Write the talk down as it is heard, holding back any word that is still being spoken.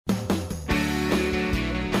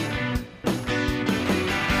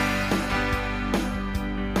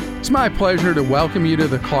my pleasure to welcome you to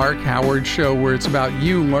the Clark Howard Show, where it's about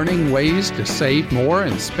you learning ways to save more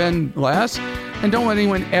and spend less, and don't let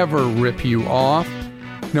anyone ever rip you off.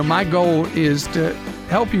 My goal is to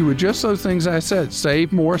help you with just those things I said: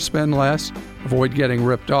 save more, spend less, avoid getting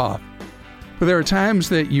ripped off. But there are times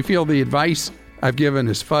that you feel the advice I've given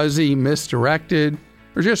is fuzzy, misdirected,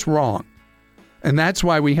 or just wrong. And that's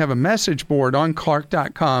why we have a message board on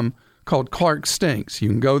Clark.com called Clark Stinks. You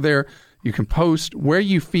can go there, you can post where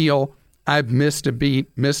you feel I've missed a beat,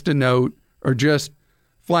 missed a note, or just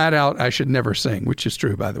flat out I should never sing, which is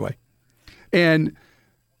true, by the way. And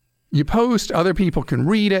you post, other people can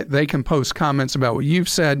read it, they can post comments about what you've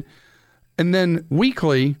said. And then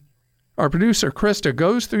weekly, our producer, Krista,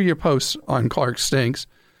 goes through your posts on Clark Stinks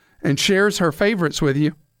and shares her favorites with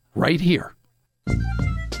you right here.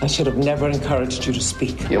 I should have never encouraged you to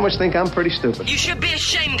speak. You must think I'm pretty stupid. You should be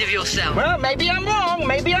ashamed of yourself. Well, maybe I'm wrong.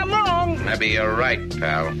 Maybe I'm wrong. Maybe you're right,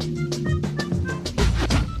 pal.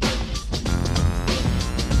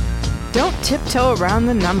 Don't tiptoe around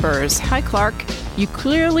the numbers. Hi, Clark. You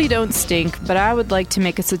clearly don't stink, but I would like to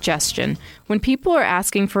make a suggestion. When people are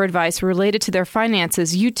asking for advice related to their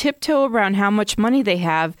finances, you tiptoe around how much money they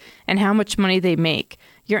have and how much money they make.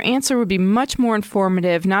 Your answer would be much more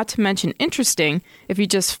informative, not to mention interesting, if you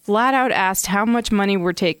just flat out asked how much money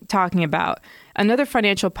we're talking about. Another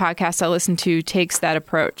financial podcast I listen to takes that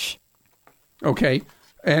approach. Okay,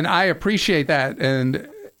 and I appreciate that. And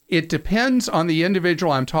it depends on the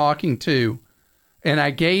individual I'm talking to. And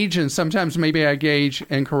I gauge, and sometimes maybe I gauge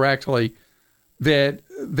incorrectly, that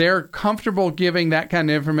they're comfortable giving that kind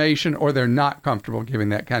of information or they're not comfortable giving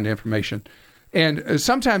that kind of information. And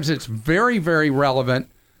sometimes it's very, very relevant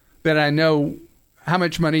that I know how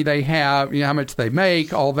much money they have, how much they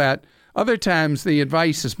make, all that. Other times the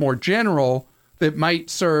advice is more general that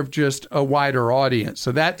might serve just a wider audience.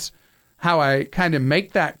 So that's how I kind of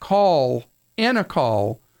make that call in a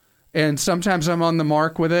call. And sometimes I'm on the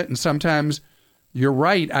mark with it, and sometimes you're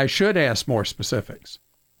right, I should ask more specifics.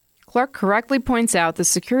 Clark correctly points out the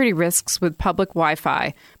security risks with public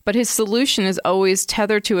Wi-Fi, but his solution is always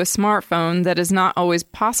tethered to a smartphone that is not always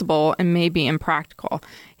possible and may be impractical.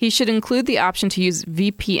 He should include the option to use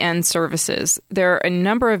VPN services. There are a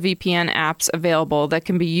number of VPN apps available that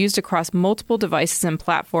can be used across multiple devices and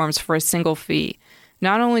platforms for a single fee.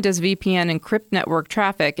 Not only does VPN encrypt network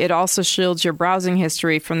traffic, it also shields your browsing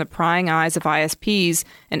history from the prying eyes of ISPs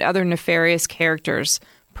and other nefarious characters.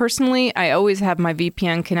 Personally, I always have my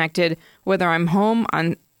VPN connected, whether I'm home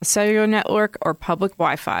on a cellular network or public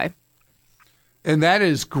Wi-Fi. And that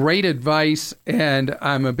is great advice, and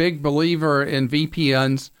I'm a big believer in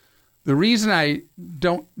VPNs. The reason I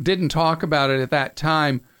didn't talk about it at that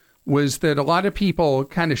time was that a lot of people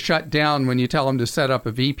kind of shut down when you tell them to set up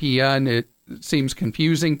a VPN. It seems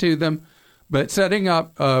confusing to them. But setting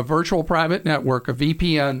up a virtual private network, a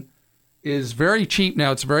VPN, is very cheap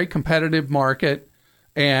now. It's a very competitive market.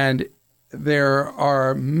 And there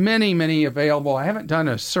are many, many available. I haven't done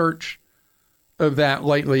a search of that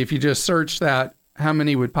lately. If you just search that, how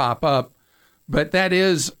many would pop up? But that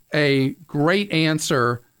is a great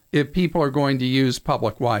answer if people are going to use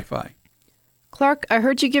public Wi-Fi. Clark, I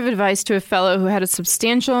heard you give advice to a fellow who had a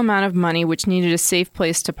substantial amount of money which needed a safe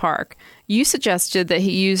place to park. You suggested that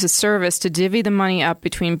he use a service to divvy the money up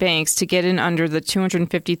between banks to get in under the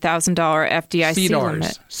 $250,000 FDIC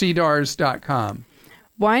limit. CDARS.com.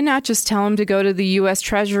 Why not just tell him to go to the U.S.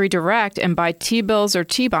 Treasury Direct and buy T-bills or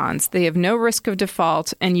T-bonds? They have no risk of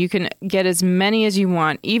default, and you can get as many as you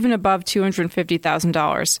want, even above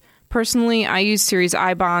 $250,000. Personally, I use Series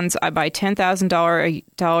I bonds. I buy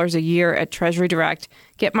 $10,000 a year at Treasury Direct,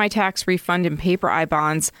 get my tax refund in paper I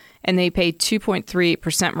bonds, and they pay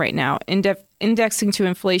 2.38% right now, indexing to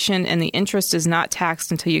inflation, and the interest is not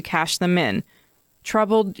taxed until you cash them in.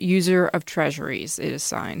 Troubled user of Treasuries, it is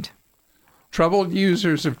signed. Troubled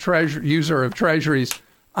user of Treasuries.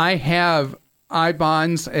 I have I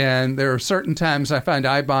bonds, and there are certain times I find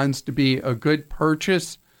I bonds to be a good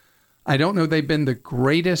purchase. I don't know they've been the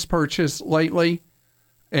greatest purchase lately,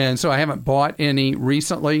 and so I haven't bought any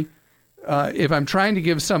recently. If I'm trying to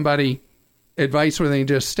give somebody advice where they can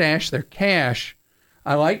just stash their cash,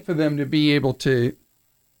 I like for them to be able to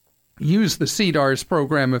use the CDARS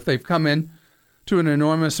program if they've come in to an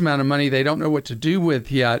enormous amount of money they don't know what to do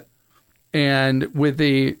with yet. And with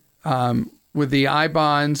the I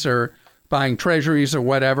bonds or buying treasuries or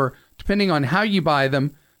whatever, depending on how you buy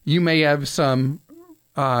them, you may have some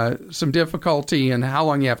difficulty in how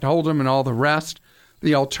long you have to hold them and all the rest.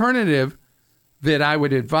 The alternative that I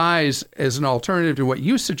would advise as an alternative to what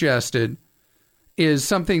you suggested is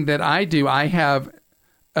something that I do. I have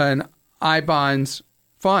an I bonds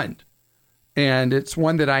fund, and it's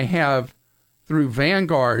one that I have through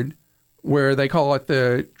Vanguard, where they call it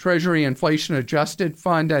the Treasury Inflation Adjusted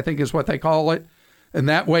Fund, I think is what they call it. And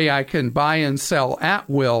that way I can buy and sell at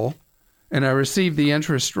will, and I receive the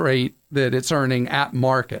interest rate that it's earning at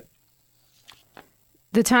market.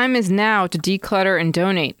 The time is now to declutter and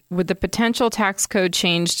donate. With the potential tax code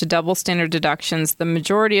change to double standard deductions, the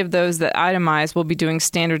majority of those that itemize will be doing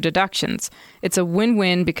standard deductions. It's a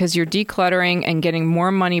win-win because you're decluttering and getting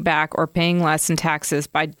more money back or paying less in taxes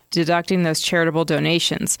by deducting those charitable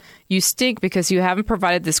donations. You stink because you haven't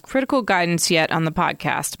provided this critical guidance yet on the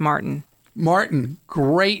podcast, Martin. Martin,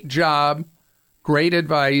 great job, great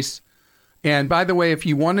advice. And by the way, if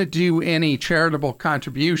you want to do any charitable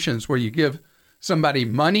contributions where you give somebody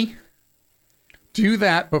money, do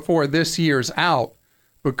that before this year's out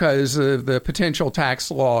because of the potential tax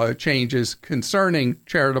law changes concerning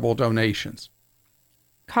charitable donations.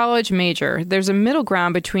 College major. There's a middle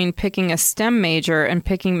ground between picking a STEM major and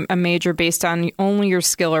picking a major based on only your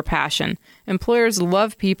skill or passion. Employers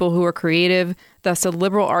love people who are creative, thus a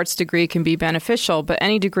liberal arts degree can be beneficial, but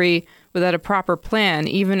any degree without a proper plan,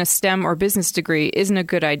 even a STEM or business degree, isn't a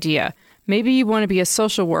good idea. Maybe you want to be a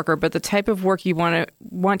social worker, but the type of work you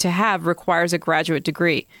want to have requires a graduate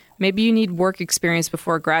degree. Maybe you need work experience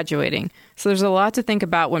before graduating. So there's a lot to think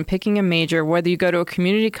about when picking a major, whether you go to a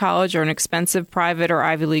community college or an expensive private or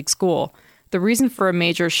Ivy League school. The reason for a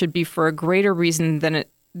major should be for a greater reason than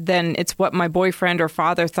it's what my boyfriend or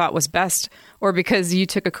father thought was best, or because you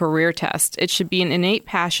took a career test. It should be an innate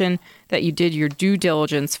passion that you did your due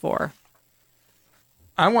diligence for.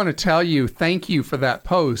 I want to tell you, thank you for that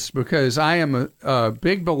post, because I am a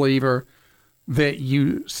big believer that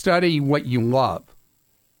you study what you love.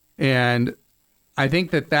 And I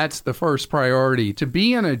think that that's the first priority. To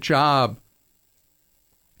be in a job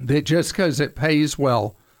that just because it pays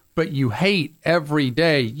well, but you hate every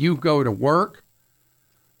day you go to work,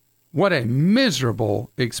 what a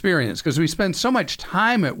miserable experience, because we spend so much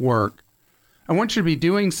time at work. I want you to be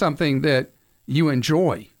doing something that you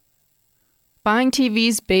enjoy. Buying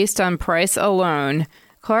TVs based on price alone.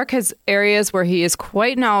 Clark has areas where he is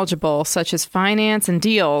quite knowledgeable, such as finance and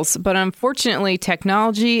deals, but unfortunately,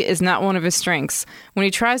 technology is not one of his strengths. When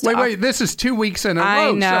he tries to... Wait, this is 2 weeks in a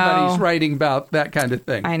row somebody's writing about that kind of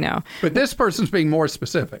thing. I know. But this person's being more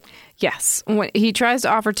specific. Yes. When he tries to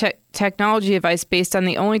offer technology advice based on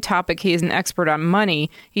the only topic he is an expert on, money,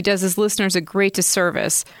 he does his listeners a great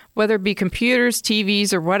disservice. Whether it be computers,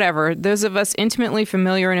 TVs, or whatever, those of us intimately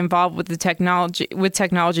familiar and involved with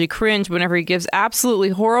technology cringe whenever he gives absolutely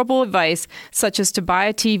horrible advice, such as to buy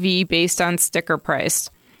a TV based on sticker price.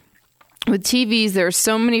 With TVs, there are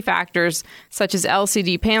so many factors, such as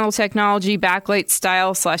LCD panel technology, backlight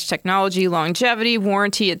style / technology, longevity,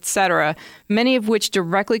 warranty, etc., many of which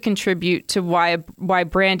directly contribute to why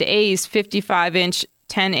brand A's 55-inch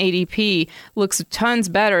 1080p looks tons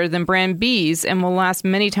better than brand B's and will last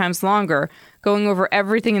many times longer. Going over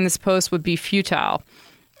everything in this post would be futile.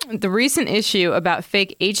 The recent issue about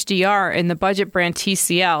fake HDR in the budget brand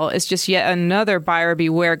TCL is just yet another buyer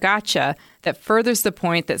beware gotcha that furthers the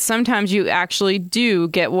point that sometimes you actually do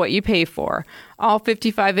get what you pay for. All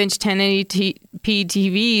 55-inch 1080p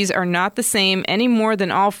TVs are not the same any more than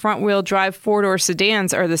all front-wheel drive four-door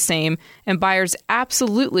sedans are the same, and buyers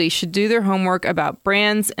absolutely should do their homework about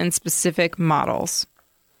brands and specific models.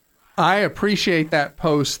 I appreciate that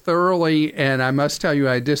post thoroughly, and I must tell you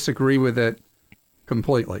I disagree with it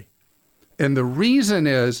completely. And the reason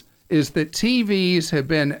is that TVs have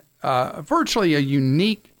been virtually a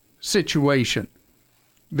unique situation,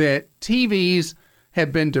 that TVs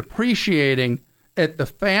have been depreciating at the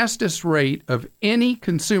fastest rate of any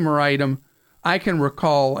consumer item I can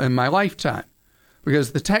recall in my lifetime,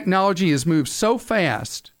 because the technology has moved so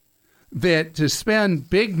fast that to spend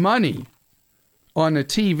big money on a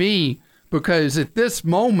TV because at this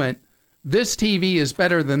moment this TV is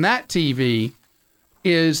better than that TV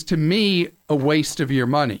is, to me, a waste of your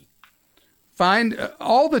money.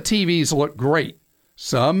 All the TVs look great.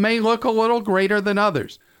 Some may look a little greater than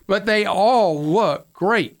others, but they all look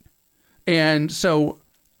great. And so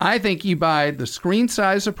I think you buy the screen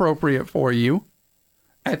size appropriate for you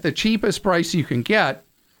at the cheapest price you can get,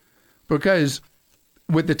 because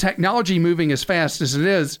with the technology moving as fast as it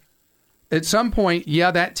is, at some point,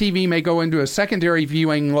 that TV may go into a secondary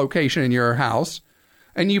viewing location in your house,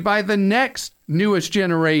 and you buy the next newest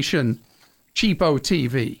generation cheapo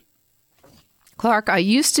TV. Clark, I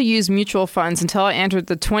used to use mutual funds until I entered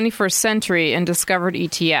the 21st century and discovered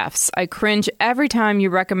ETFs. I cringe every time you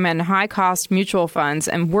recommend high-cost mutual funds,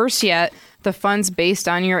 and worse yet, the funds based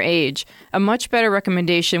on your age. A much better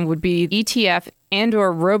recommendation would be ETF and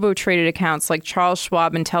or robo-traded accounts like Charles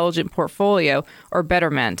Schwab Intelligent Portfolio or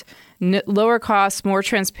Betterment. Lower costs, more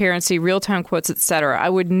transparency, real-time quotes, etc. I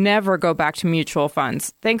would never go back to mutual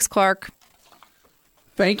funds. Thanks, Clark.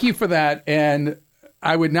 Thank you for that. And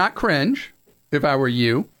I would not cringe if I were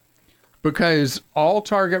you, because all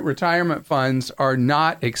target retirement funds are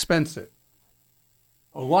not expensive.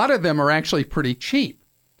 A lot of them are actually pretty cheap.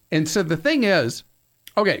 And so the thing is,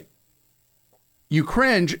 okay, you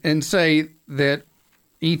cringe and say that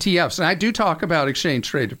ETFs, and I do talk about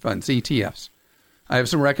exchange-traded funds, ETFs. I have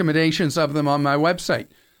some recommendations of them on my website.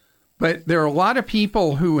 But there are a lot of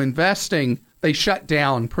people who investing, they shut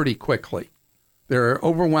down pretty quickly. They're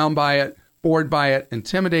overwhelmed by it, bored by it,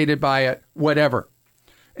 intimidated by it, whatever.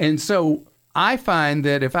 And so I find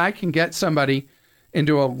that if I can get somebody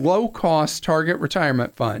into a low-cost target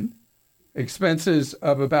retirement fund, expenses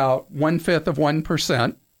of about 1/5 of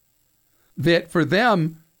 1%, that for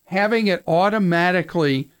them, having it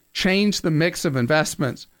automatically change the mix of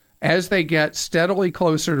investments as they get steadily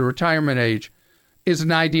closer to retirement age is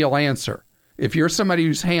an ideal answer. If you're somebody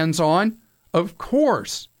who's hands-on, of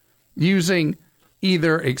course, using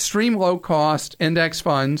either extreme low-cost index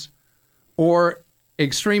funds or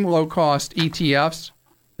extreme low-cost ETFs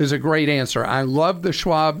is a great answer. I love the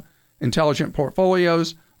Schwab Intelligent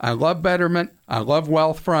Portfolios. I love Betterment. I love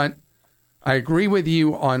Wealthfront. I agree with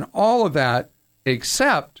you on all of that,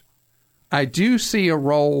 except I do see a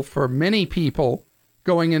role for many people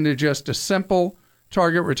going into just a simple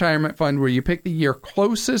target retirement fund where you pick the year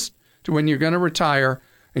closest to when you're going to retire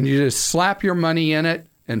and you just slap your money in it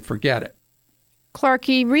and forget it.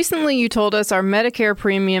 Clarky, recently you told us our Medicare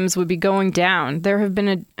premiums would be going down. There have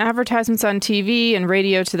been advertisements on TV and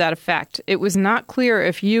radio to that effect. It was not clear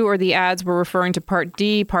if you or the ads were referring to Part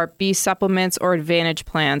D, Part B supplements, or Advantage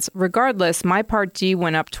plans. Regardless, my Part D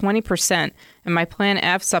went up 20% and my Plan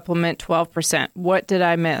F supplement 12%. What did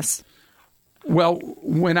I miss? Well,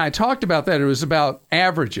 when I talked about that, it was about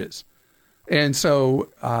averages. And so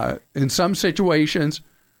in some situations,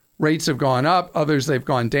 rates have gone up, others they've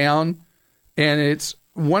gone down. And it's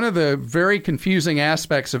one of the very confusing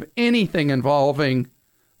aspects of anything involving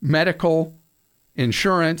medical,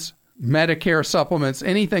 insurance, Medicare supplements,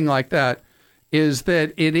 anything like that, is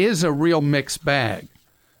that it is a real mixed bag.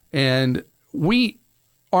 And we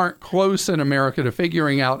aren't close in America to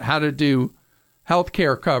figuring out how to do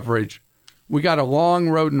healthcare coverage. We got a long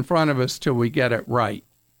road in front of us till we get it right.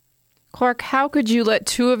 Clark, how could you let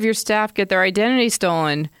 2 of your staff get their identity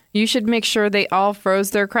stolen? You should make sure they all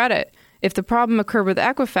froze their credit. If the problem occurred with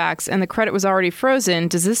Equifax and the credit was already frozen,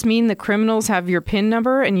 does this mean the criminals have your PIN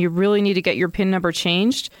number and you really need to get your PIN number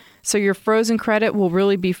changed? So your frozen credit will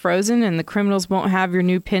really be frozen and the criminals won't have your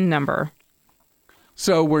new PIN number.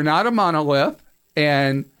 So we're not a monolith.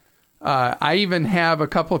 And I even have a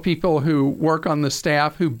couple of people who work on the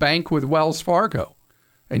staff who bank with Wells Fargo.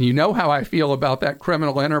 And you know how I feel about that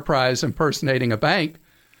criminal enterprise impersonating a bank.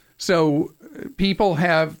 So people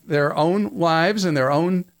have their own lives and their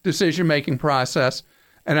own decision-making process,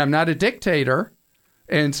 and I'm not a dictator.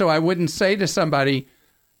 And so I wouldn't say to somebody,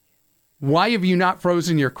 why have you not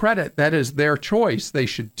frozen your credit? That is their choice. They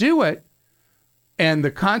should do it. And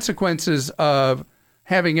the consequences of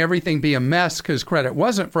having everything be a mess because credit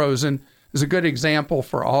wasn't frozen is a good example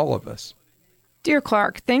for all of us. Dear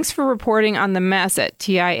Clark, thanks for reporting on the mess at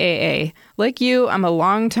TIAA. Like you, I'm a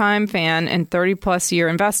longtime fan and 30-plus year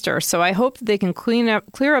investor, so I hope that they can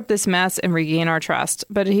clear up this mess and regain our trust.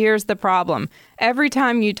 But here's the problem. Every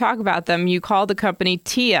time you talk about them, you call the company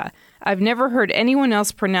TIA. I've never heard anyone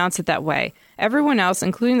else pronounce it that way. Everyone else,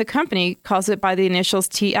 including the company, calls it by the initials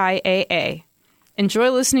TIAA. Enjoy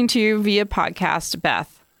listening to you via podcast,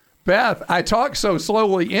 Beth. Beth, I talk so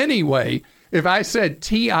slowly anyway. If I said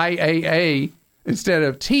TIAA instead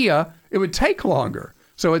of TIA, it would take longer.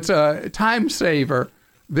 So it's a time saver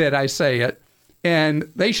that I say it.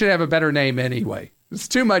 And they should have a better name anyway. It's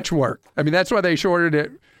too much work. I mean, that's why they shortened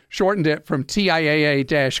it from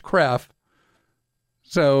TIAA-CREF.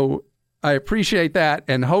 So I appreciate that.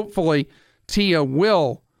 And hopefully TIA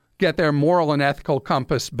will get their moral and ethical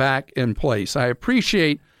compass back in place. I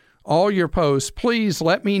appreciate all your posts. Please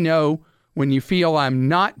let me know when you feel I'm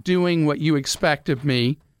not doing what you expect of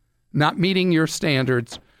me, not meeting your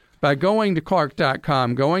standards, by going to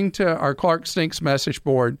Clark.com, going to our Clark Stinks message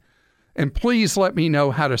board, and please let me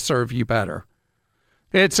know how to serve you better.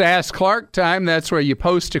 It's Ask Clark time. That's where you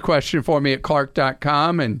post a question for me at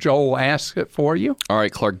Clark.com, and Joel asks it for you. All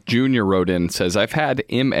right, Clark Jr. wrote in and says, I've had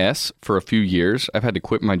MS for a few years. I've had to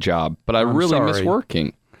quit my job, but I really miss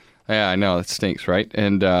working. Yeah, I know. It stinks, right?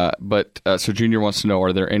 And so Junior wants to know,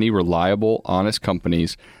 are there any reliable, honest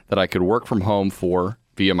companies that I could work from home for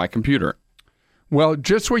via my computer? Well,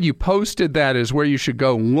 just where you posted that is where you should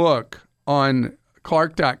go look on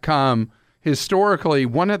Clark.com. Historically,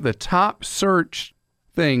 one of the top search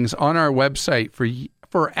things on our website for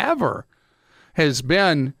forever has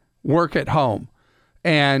been work at home.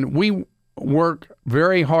 And we work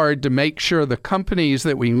very hard to make sure the companies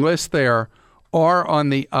that we list there are on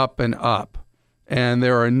the up and up. And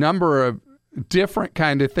there are a number of different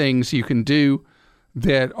kind of things you can do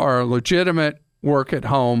that are legitimate work at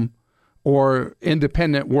home or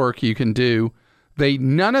independent work you can do.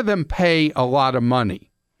 None of them pay a lot of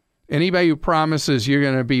money. Anybody who promises you're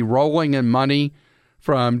going to be rolling in money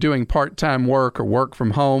from doing part-time work or work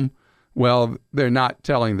from home, well, they're not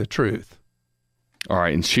telling the truth. All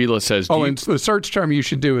right, and Sheila says... and the search term you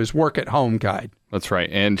should do is work at home guide. That's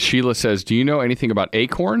right. And Sheila says, do you know anything about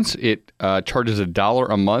Acorns? It charges $1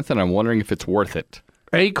 a month, and I'm wondering if it's worth it.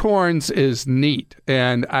 Acorns is neat,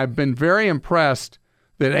 and I've been very impressed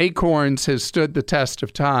that Acorns has stood the test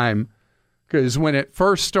of time, because when it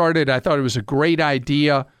first started, I thought it was a great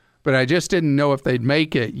idea, but I just didn't know if they'd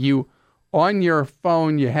make it. On your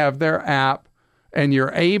phone, you have their app, and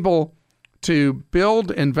you're able to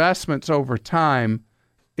build investments over time.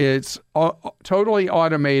 It's totally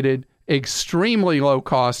automated, extremely low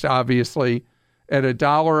cost, obviously, at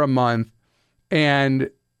 $1 a month.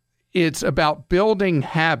 And it's about building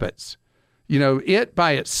habits. It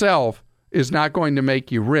by itself is not going to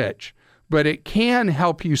make you rich, but it can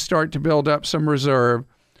help you start to build up some reserve,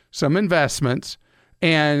 some investments.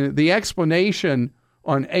 And the explanation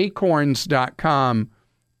on acorns.com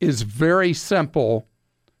is very simple,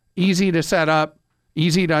 easy to set up,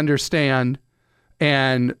 easy to understand,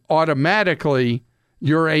 and automatically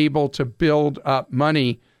you're able to build up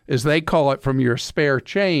money, as they call it, from your spare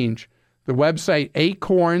change. The website,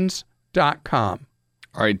 acorns.com.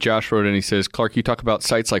 All right, Josh wrote in, he says, Clark, you talk about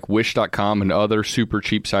sites like wish.com and other super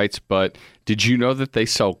cheap sites, but did you know that they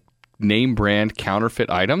sell name brand counterfeit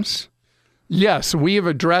items? Yes, we have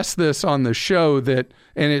addressed this on the show, and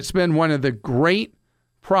it's been one of the great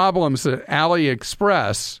problems that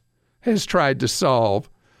AliExpress has tried to solve.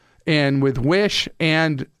 And with Wish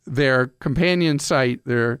and their companion site,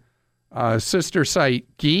 their sister site,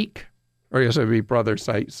 Geek, or I guess it would be brother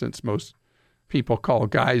site, since most people call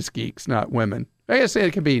guys geeks, not women. I guess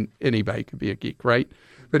it could be anybody could be a geek, right?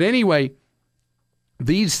 But anyway,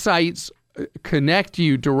 these sites connect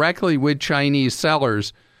you directly with Chinese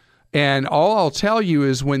sellers. And all I'll tell you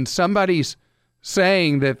is when somebody's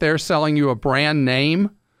saying that they're selling you a brand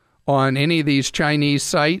name on any of these Chinese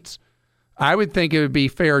sites, I would think it would be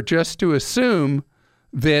fair just to assume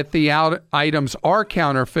that the items are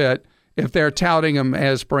counterfeit if they're touting them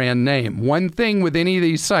as brand name. One thing with any of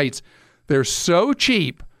these sites, they're so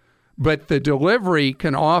cheap, but the delivery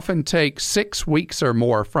can often take 6 weeks or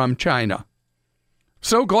more from China.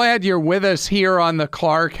 So glad you're with us here on the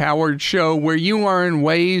Clark Howard Show, where you learn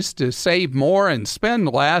ways to save more and spend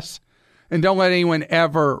less, and don't let anyone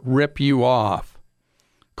ever rip you off.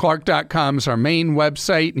 Clark.com is our main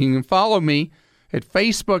website, and you can follow me at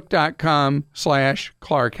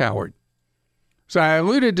facebook.com/Clark Howard. So I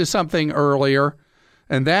alluded to something earlier,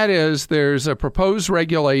 and that is there's a proposed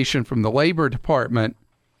regulation from the Labor Department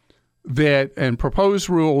and proposed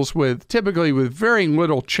rules typically with very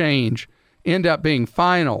little change end up being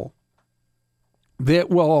final, that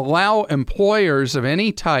will allow employers of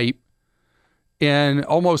any type in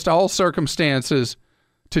almost all circumstances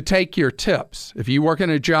to take your tips. If you work in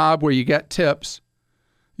a job where you get tips,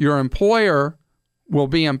 your employer will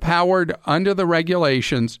be empowered under the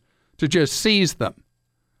regulations to just seize them,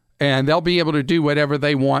 and they'll be able to do whatever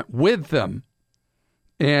they want with them.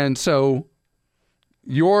 And so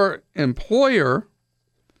your employer,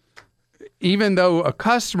 even though a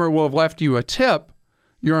customer will have left you a tip,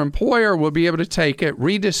 your employer will be able to take it,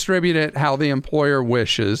 redistribute it how the employer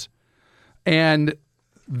wishes. And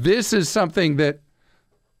this is something that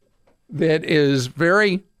is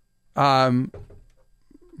very,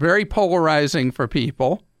 very polarizing for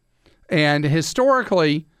people. And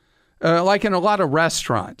historically, like in a lot of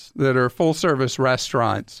restaurants that are full-service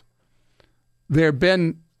restaurants, there have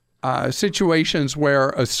been situations where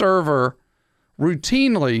a server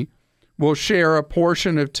routinely will share a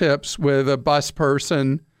portion of tips with a bus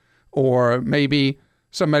person or maybe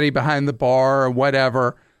somebody behind the bar or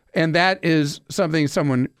whatever, and that is something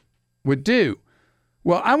someone would do.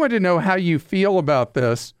 Well, I want to know how you feel about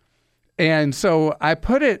this, and so I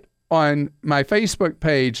put it on my Facebook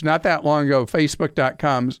page not that long ago,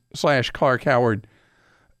 facebook.com/Clark Howard,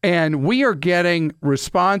 and we are getting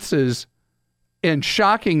responses in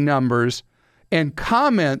shocking numbers and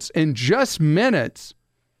comments in just minutes.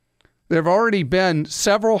 There have already been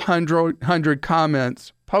several hundred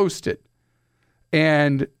comments posted.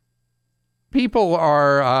 And people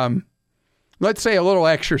are, let's say, a little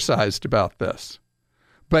exercised about this.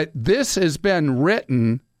 But this has been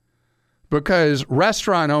written because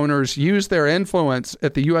restaurant owners use their influence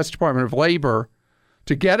at the U.S. Department of Labor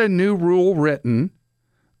to get a new rule written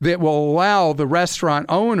that will allow the restaurant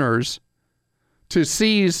owners to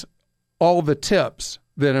seize all the tips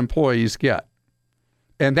that employees get.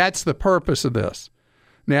 And that's the purpose of this.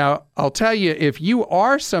 Now, I'll tell you, if you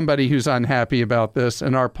are somebody who's unhappy about this,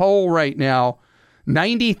 in our poll right now,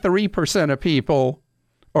 93% of people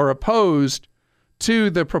are opposed to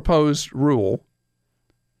the proposed rule.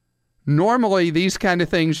 Normally, these kind of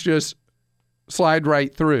things just slide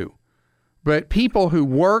right through. But people who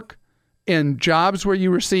work in jobs where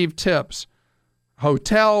you receive tips,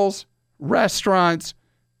 hotels, restaurants,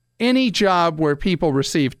 any job where people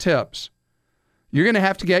receive tips, you're going to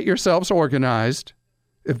have to get yourselves organized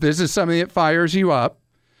if this is something that fires you up,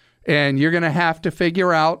 and you're going to have to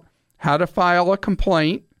figure out how to file a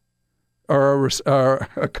complaint or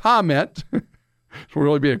a comment, it will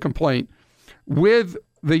really be a complaint, with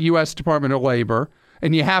the U.S. Department of Labor,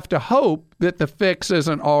 and you have to hope that the fix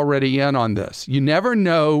isn't already in on this. You never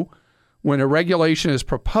know when a regulation is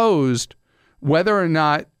proposed whether or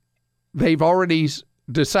not they've already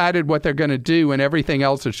decided what they're going to do and everything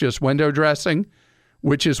else is just window dressing,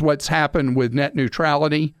 which is what's happened with net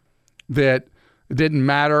neutrality, that it didn't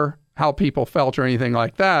matter how people felt or anything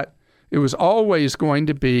like that. It was always going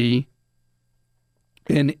to be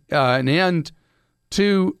an end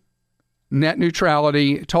to net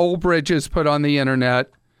neutrality, toll bridges put on the internet,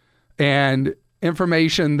 and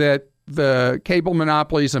information that the cable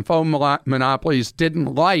monopolies and phone monopolies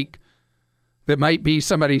didn't like, that might be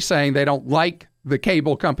somebody saying they don't like the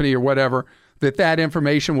cable company or whatever, that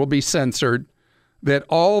information will be censored, that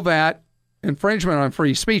all that infringement on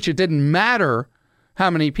free speech, it didn't matter how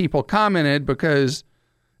many people commented because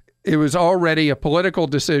it was already a political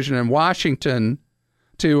decision in Washington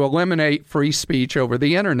to eliminate free speech over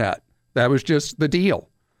the internet. That was just the deal.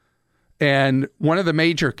 And one of the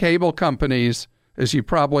major cable companies, as you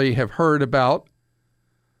probably have heard about,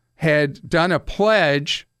 had done a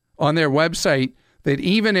pledge on their website that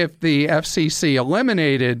even if the FCC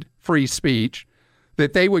eliminated free speech,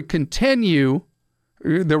 that they would continue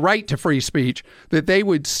the right to free speech, that they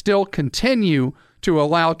would still continue to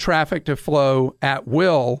allow traffic to flow at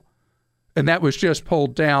will. And that was just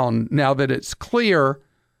pulled down now that it's clear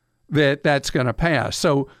that that's going to pass.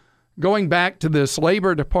 So going back to this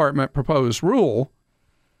Labor Department proposed rule,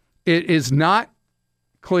 it is not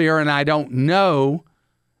clear, and I don't know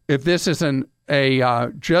if this isn't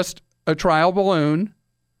just a trial balloon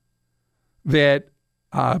that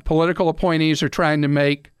political appointees are trying to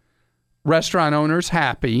make restaurant owners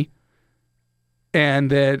happy, and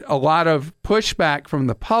that a lot of pushback from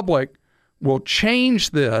the public will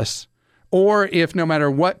change this, or if no matter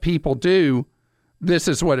what people do, this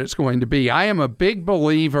is what it's going to be. I am a big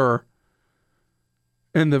believer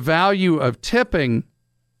in the value of tipping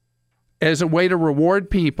as a way to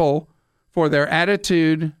reward people for their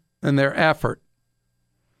attitude and their effort.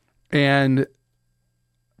 And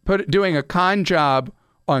doing a con job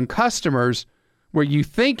on customers where you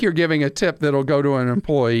think you're giving a tip that'll go to an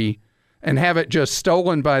employee and have it just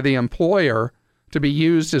stolen by the employer to be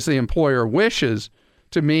used as the employer wishes,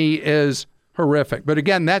 to me is horrific. But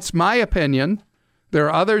again, that's my opinion. There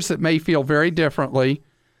are others that may feel very differently.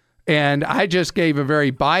 And I just gave a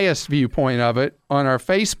very biased viewpoint of it on our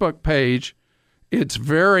Facebook page. It's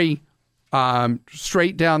very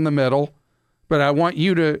straight down the middle. But I want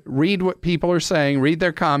you to read what people are saying, read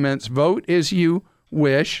their comments, vote as you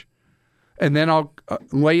wish. And then I'll at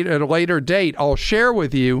a later date, I'll share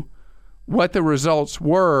with you what the results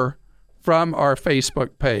were from our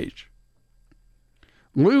Facebook page.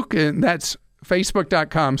 Luke, and that's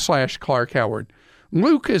facebook.com/Clark Howard.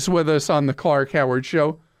 Luke is with us on the Clark Howard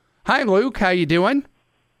Show. Hi, Luke. How you doing?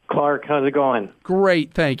 Clark, how's it going?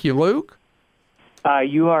 Great. Thank you, Luke.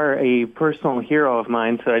 You are a personal hero of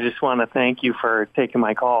mine, so I just want to thank you for taking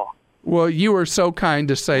my call. Well, you were so kind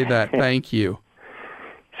to say that. Thank you.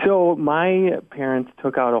 So my parents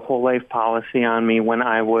took out a whole life policy on me when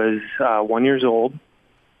I was 1 year old.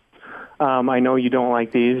 I know you don't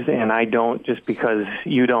like these, and I don't just because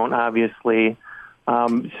you don't, obviously.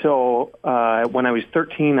 So when I was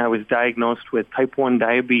 13, I was diagnosed with type 1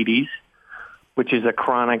 diabetes, which is a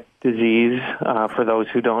chronic disease, for those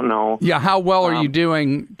who don't know. Yeah, how well are you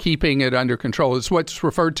doing keeping it under control? It's what's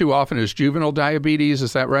referred to often as juvenile diabetes,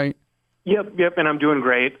 is that right? Yep, and I'm doing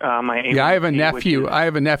great. I have a nephew. I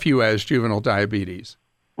have a nephew who has juvenile diabetes.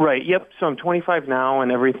 Right. Yep. So I'm 25 now,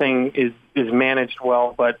 and everything is managed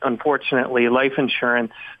well. But unfortunately, life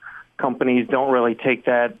insurance companies don't really take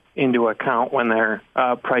that into account when they're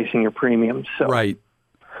pricing your premiums. So. Right.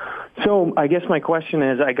 So I guess my question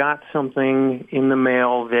is, I got something in the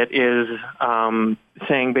mail that is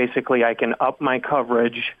saying basically I can up my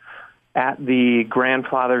coverage at the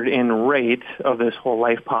grandfathered in rate of this whole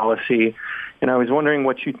life policy. And I was wondering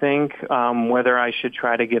what you think, whether I should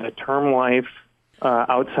try to get a term life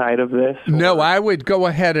outside of this. No, I would go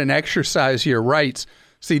ahead and exercise your rights.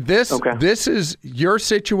 See, this is your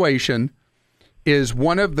situation is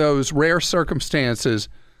one of those rare circumstances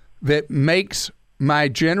that makes my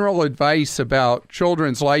general advice about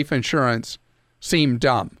children's life insurance seem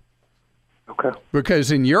dumb. Okay.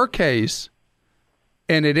 Because in your case,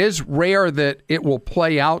 and it is rare that it will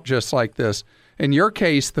play out just like this, in your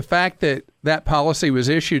case, the fact that that policy was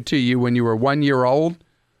issued to you when you were 1 year old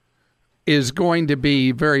is going to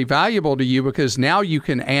be very valuable to you because now you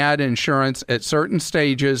can add insurance at certain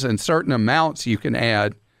stages and certain amounts you can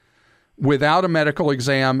add without a medical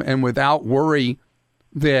exam and without worry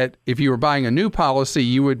that if you were buying a new policy,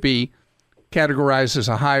 you would be categorized as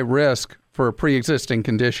a high risk for pre-existing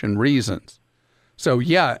condition reasons. So,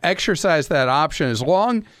 yeah, exercise that option as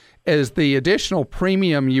long as the additional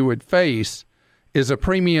premium you would face is a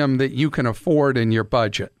premium that you can afford in your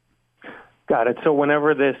budget. Got it. So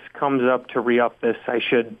whenever this comes up to re-up this, I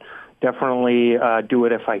should definitely do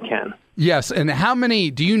it if I can. Yes. And how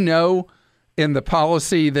many, do you know in the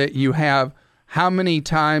policy that you have, how many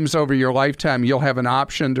times over your lifetime you'll have an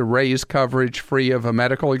option to raise coverage free of a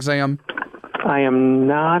medical exam? I am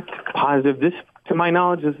not positive. This, to my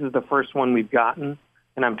knowledge, this is the first one we've gotten,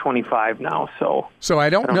 and I'm 25 now. So I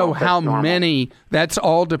don't know how many. That's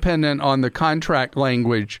all dependent on the contract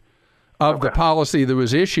language of the policy that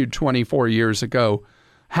was issued 24 years ago,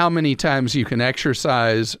 how many times you can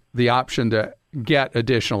exercise the option to get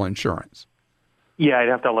additional insurance. Yeah, I'd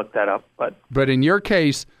have to look that up. But in your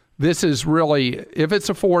case, this is really, if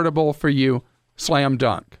it's affordable for you, slam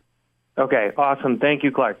dunk. Okay, awesome. Thank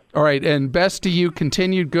you, Clark. All right, and best to you,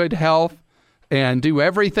 continued good health, and do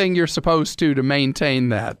everything you're supposed to maintain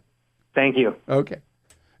that. Thank you. Okay.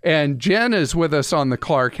 And Jen is with us on the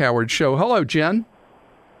Clark Howard Show. Hello, Jen.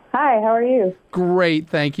 Hi, how are you? Great,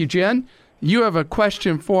 thank you, Jen. You have a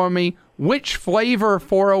question for me. Which flavor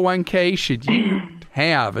 401k should you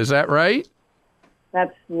have? Is that right?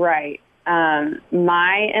 That's right.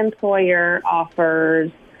 My employer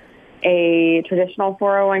offers a traditional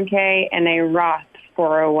 401k and a Roth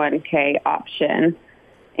 401k option.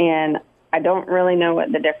 And I don't really know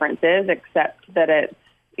what the difference is, except that it's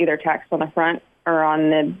either taxed on the front or on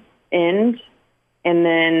the end. And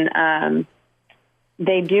then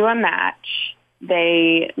they do a match.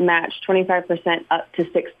 They match 25% up to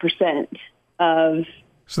 6% of.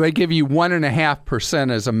 So they give you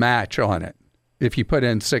 1.5% as a match on it if you put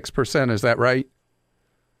in 6%. Is that right?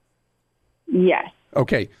 Yes.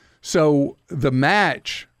 Okay. So the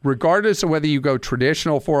match, regardless of whether you go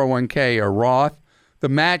traditional 401k or Roth, the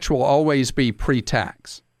match will always be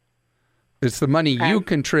pre-tax. It's the money you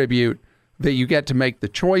contribute that you get to make the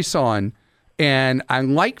choice on. And I'd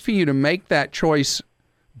like for you to make that choice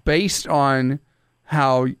based on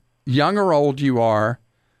how young or old you are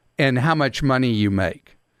and how much money you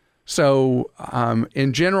make. So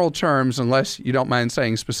in general terms, unless you don't mind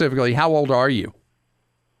saying specifically, how old are you?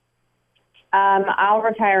 I'll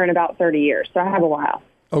retire in about 30 years, so I have a while.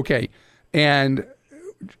 Okay. And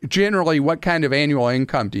generally, what kind of annual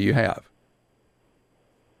income do you have?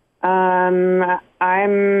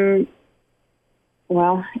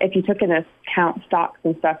 Well, if you took into account stocks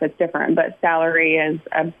and stuff, it's different, but salary is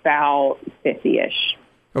about 50-ish.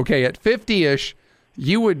 Okay, at 50-ish,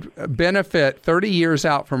 you would benefit 30 years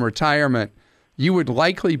out from retirement. You would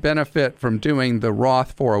likely benefit from doing the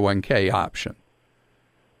Roth 401k option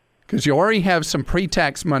because you already have some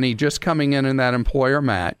pre-tax money just coming in that employer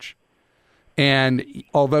match. And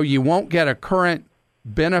although you won't get a current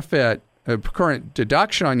benefit, a current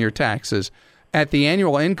deduction on your taxes, at the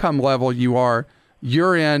annual income level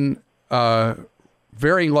you're in a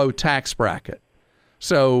very low tax bracket.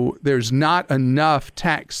 So there's not enough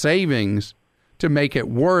tax savings to make it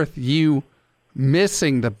worth you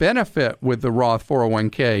missing the benefit with the Roth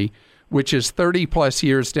 401k, which is 30 plus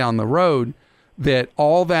years down the road, that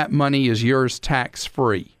all that money is yours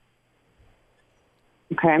tax-free.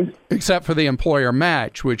 Okay. Except for the employer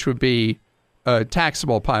match, which would be a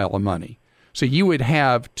taxable pile of money. So you would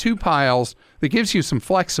have two piles. That gives you some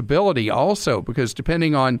flexibility also, because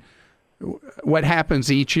depending on what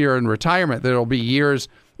happens each year in retirement, there'll be years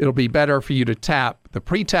it'll be better for you to tap the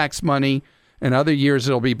pre-tax money, and other years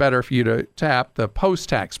it'll be better for you to tap the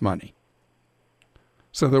post-tax money.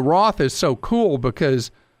 So the Roth is so cool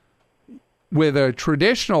because With a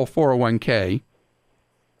traditional 401k,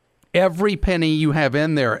 every penny you have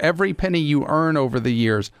in there, every penny you earn over the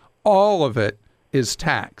years, all of it is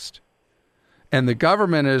taxed. And the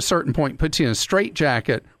government at a certain point puts you in a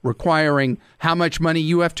straitjacket requiring how much money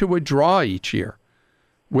you have to withdraw each year.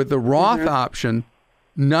 With the Roth option,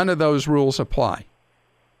 none of those rules apply.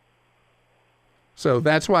 So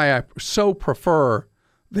that's why I so prefer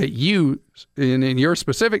that you, in your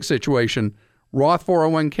specific situation, Roth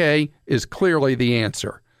 401k is clearly the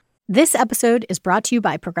answer. This episode is brought to you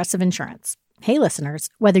by Progressive Insurance. Hey, listeners,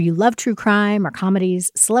 whether you love true crime or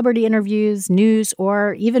comedies, celebrity interviews, news,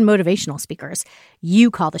 or even motivational speakers,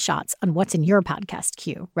 you call the shots on what's in your podcast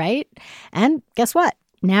queue, right? And guess what?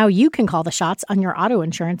 Now you can call the shots on your auto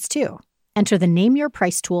insurance, too. Enter the Name Your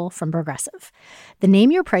Price tool from Progressive. The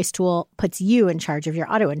Name Your Price tool puts you in charge of your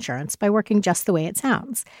auto insurance by working just the way it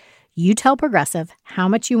sounds. You tell Progressive how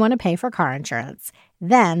much you want to pay for car insurance.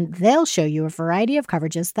 Then they'll show you a variety of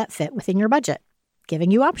coverages that fit within your budget, giving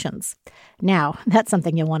you options. Now, that's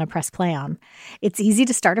something you'll want to press play on. It's easy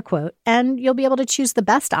to start a quote, and you'll be able to choose the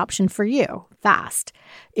best option for you fast.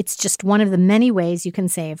 It's just one of the many ways you can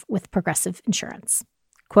save with Progressive Insurance.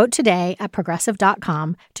 Quote today at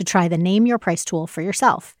Progressive.com to try the Name Your Price tool for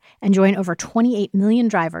yourself and join over 28 million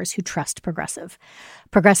drivers who trust Progressive.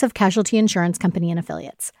 Progressive Casualty Insurance Company and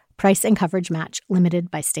Affiliates. Price and coverage match limited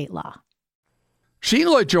by state law.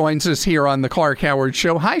 Sheila joins us here on the Clark Howard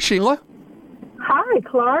Show. Hi, Sheila. Hi,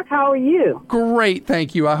 Clark. How are you? Great,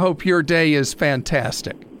 thank you. I hope your day is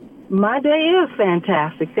fantastic. My day is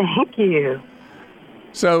fantastic. Thank you.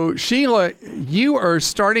 So, Sheila, you are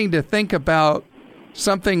starting to think about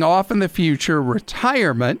something off in the future,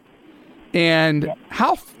 retirement. And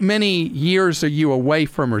how many years are you away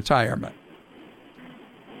from retirement?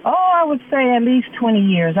 Oh, I would say at least 20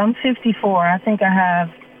 years. I'm 54. I think I have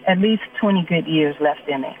at least 20 good years left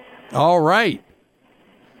in me. All right.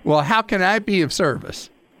 Well, how can I be of service?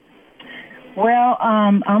 Well,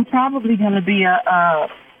 I'm probably going to be a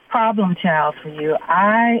problem child for you.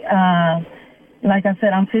 Like I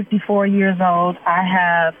said, I'm 54 years old. I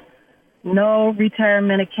have no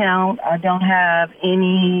retirement account. I don't have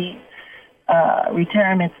any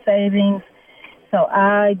retirement savings. So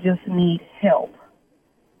I just need help.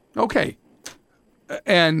 Okay.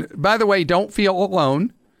 And by the way, don't feel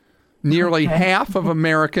alone. Nearly half of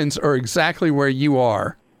Americans are exactly where you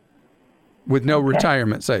are with no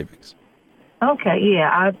retirement savings. Okay,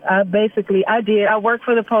 yeah. I did. I worked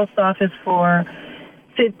for the post office for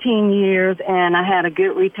 15 years, and I had a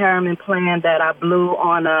good retirement plan that I blew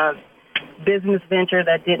on a business venture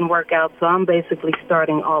that didn't work out, so I'm basically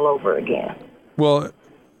starting all over again. Well,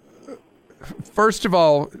 first of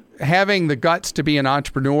all, having the guts to be an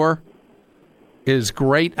entrepreneur is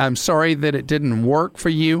great. I'm sorry that it didn't work for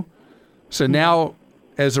you. So now,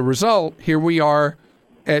 as a result, here we are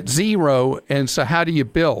at zero. And so how do you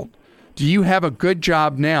build? Do you have a good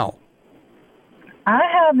job now? I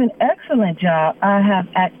have an excellent job. I have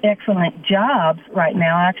excellent jobs right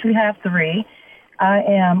now. I actually have 3. I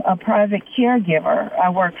am a private caregiver. I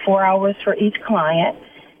work 4 hours for each client,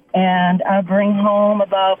 and I bring home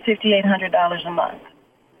about $5,800 a month.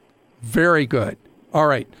 Very good. All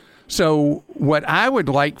right. So what I would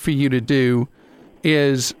like for you to do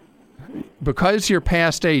is, because you're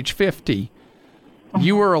past age 50,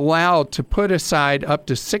 you are allowed to put aside up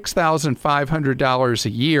to $6,500 a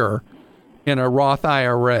year in a Roth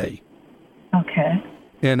IRA. Okay.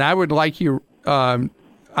 And I would like you, I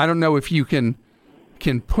don't know if you can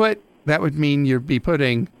put, that would mean you'd be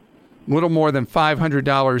putting a little more than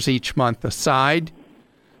 $500 each month aside.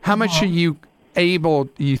 How much are you able,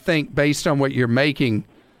 you think, based on what you're making,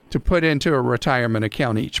 to put into a retirement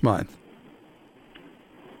account each month?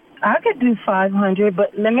 I could do $500,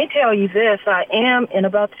 but let me tell you this. I am, in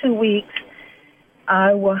about 2 weeks,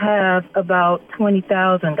 I will have about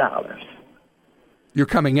 $20,000. You're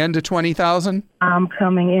coming into $20,000? I'm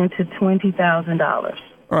coming into $20,000.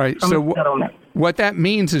 All right. So what that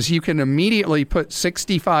means is you can immediately put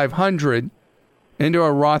 $6,500 into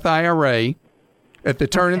a Roth IRA. At the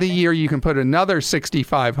turn of the year, you can put another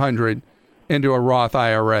 $6,500 into a Roth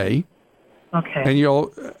IRA. Okay. And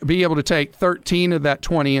you'll be able to take 13 of that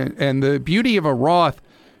 20. And the beauty of a Roth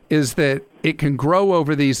is that it can grow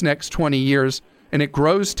over these next 20 years, and it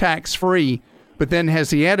grows tax-free, but then has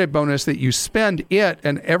the added bonus that you spend it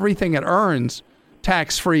and everything it earns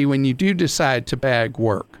tax-free when you do decide to bag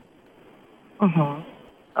work. Mm-hmm.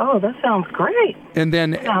 Oh, that sounds great. And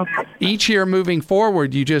then each year moving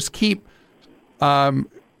forward, you just keep, you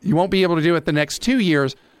won't be able to do it the next 2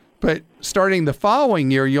 years, but starting the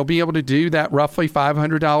following year, you'll be able to do that roughly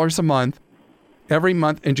 $500 a month, every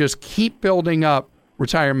month, and just keep building up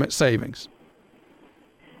retirement savings.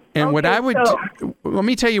 And what I would, let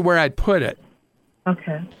me tell you where I'd put it.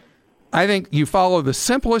 Okay. I think you follow the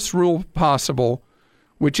simplest rule possible,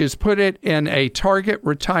 which is put it in a target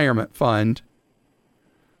retirement fund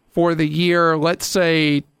for the year, let's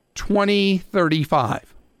say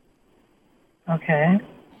 2035. Okay.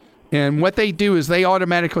 And what they do is they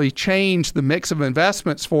automatically change the mix of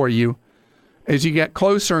investments for you as you get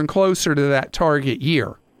closer and closer to that target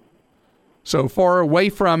year. So far away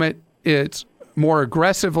from it, it's more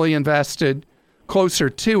aggressively invested. Closer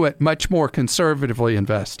to it, much more conservatively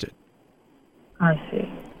invested. I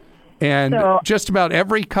see. And just about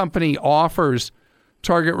every company offers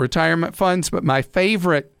target retirement funds, but my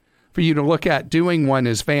favorite for you to look at doing one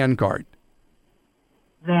is Vanguard.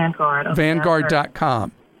 Vanguard. Okay,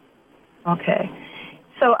 Vanguard.com. Okay.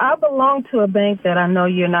 So I belong to a bank that I know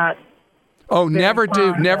you're not. Oh, never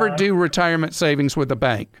do retirement savings with a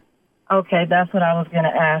bank. Okay, that's what I was going to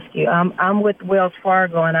ask you. I'm with Wells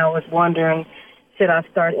Fargo, and I was wondering, should I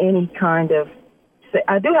start any kind of?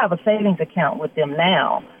 I do have a savings account with them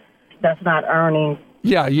now. That's not earning.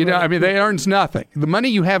 Yeah, it earns nothing. The money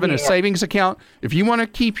you have in a savings account, if you want to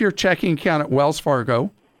keep your checking account at Wells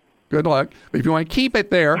Fargo, good luck. But if you want to keep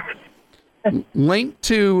it there, link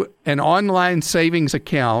to an online savings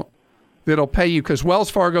account that'll pay you, because Wells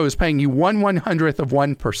Fargo is paying you 1/100th of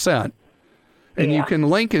 1%. And you can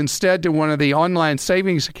link instead to one of the online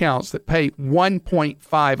savings accounts that pay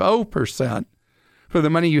 1.50% for the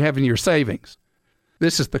money you have in your savings.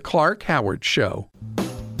 This is the Clark Howard Show.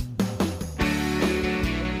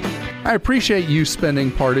 I appreciate you spending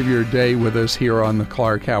part of your day with us here on the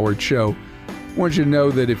Clark Howard Show. I want you to know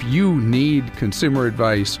that if you need consumer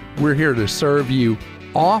advice, we're here to serve you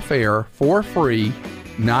off air for free,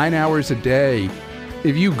 9 hours a day.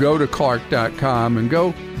 If you go to Clark.com and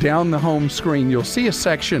go down the home screen, you'll see a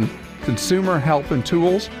section, Consumer Help and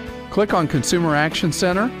Tools. Click on Consumer Action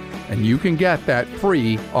Center, and you can get that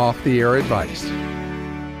free off-the-air advice.